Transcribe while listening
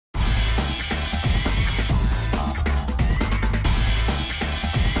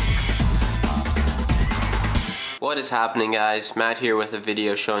What is happening, guys? Matt here with a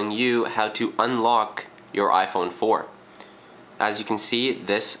video showing you how to unlock your iPhone 4. As you can see,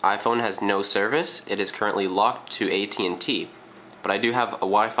 this iPhone has no service. It is currently locked to AT&T, but I do have a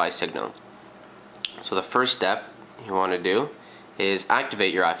Wi-Fi signal. So the first step you want to do is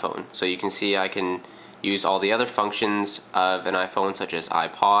activate your iPhone. So you can see I can use all the other functions of an iPhone, such as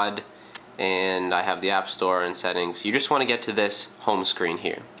iPod, and I have the App Store and settings. You just want to get to this home screen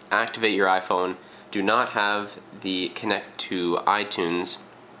here. Activate your iPhone. Do not have the connect to iTunes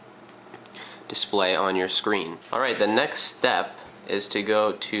display on your screen. Alright, the next step is to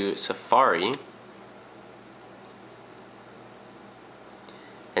go to Safari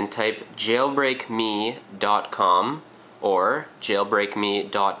and type jailbreakme.com or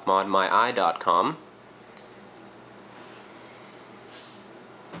jailbreakme.modmyi.com.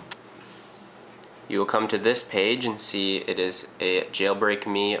 You will come to this page and see it is a Jailbreak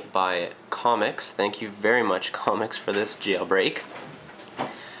Me by Comics. Thank you very much, Comics, for this jailbreak.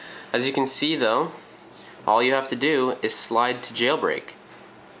 As you can see, though, all you have to do is slide to jailbreak.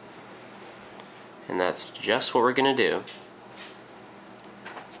 And that's just what we're going to do.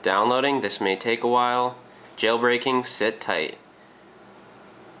 It's downloading. This may take a while. Jailbreaking, sit tight.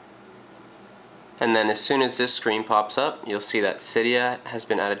 And then as soon as this screen pops up, you'll see that Cydia has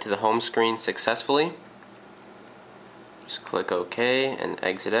been added to the home screen successfully. Just click OK and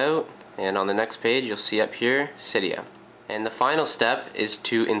exit out. And on the next page, you'll see up here, Cydia. And the final step is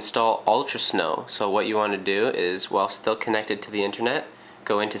to install Ultra Snow. So what you want to do is, while still connected to the internet,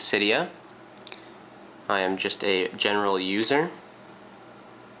 go into Cydia. I am just a general user.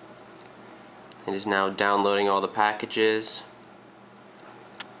 It is now downloading all the packages.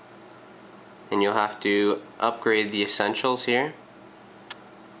 And you'll have to upgrade the essentials here.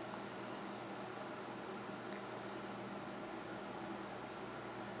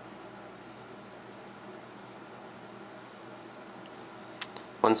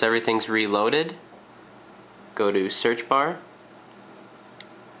 Once everything's reloaded, go to search bar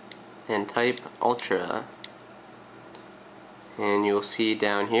and type Ultra, and you'll see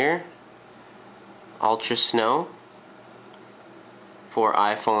down here Ultra Snow for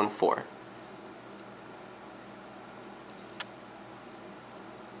iPhone 4.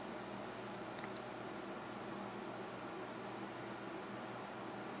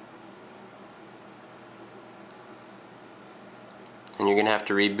 And you're going to have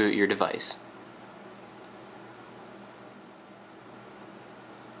to reboot your device.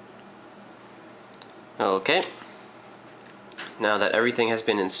 Okay, now that everything has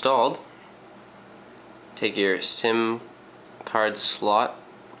been installed, take your SIM card slot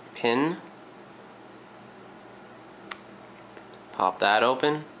pin, pop that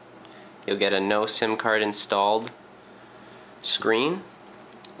open. You'll get a no SIM card installed screen.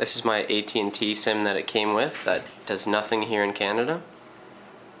 This is my AT&T SIM that it came with that does nothing here in Canada.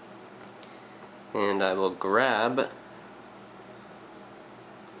 And I will grab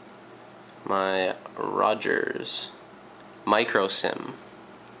my Rogers micro SIM.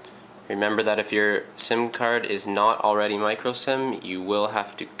 Remember that if your SIM card is not already micro SIM, you will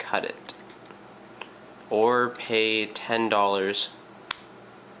have to cut it or pay $10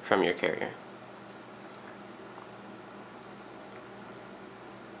 from your carrier.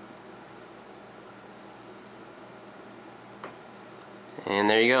 And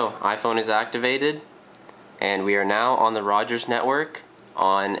there you go, iPhone is activated, and we are now on the Rogers network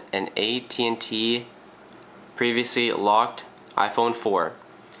on an AT&T previously locked iPhone 4.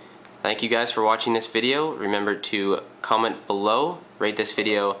 Thank you guys for watching this video. Remember to comment below, rate this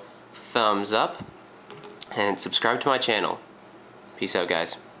video thumbs up, and subscribe to my channel. Peace out,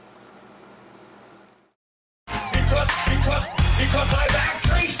 guys. Because I've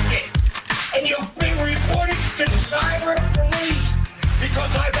actually it, and you've been reported to cyber police.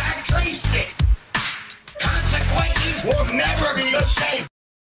 Because I've actually it. Consequences will never be the same.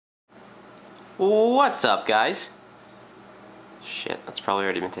 What's up, guys? Shit, that's probably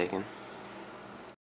already been taken.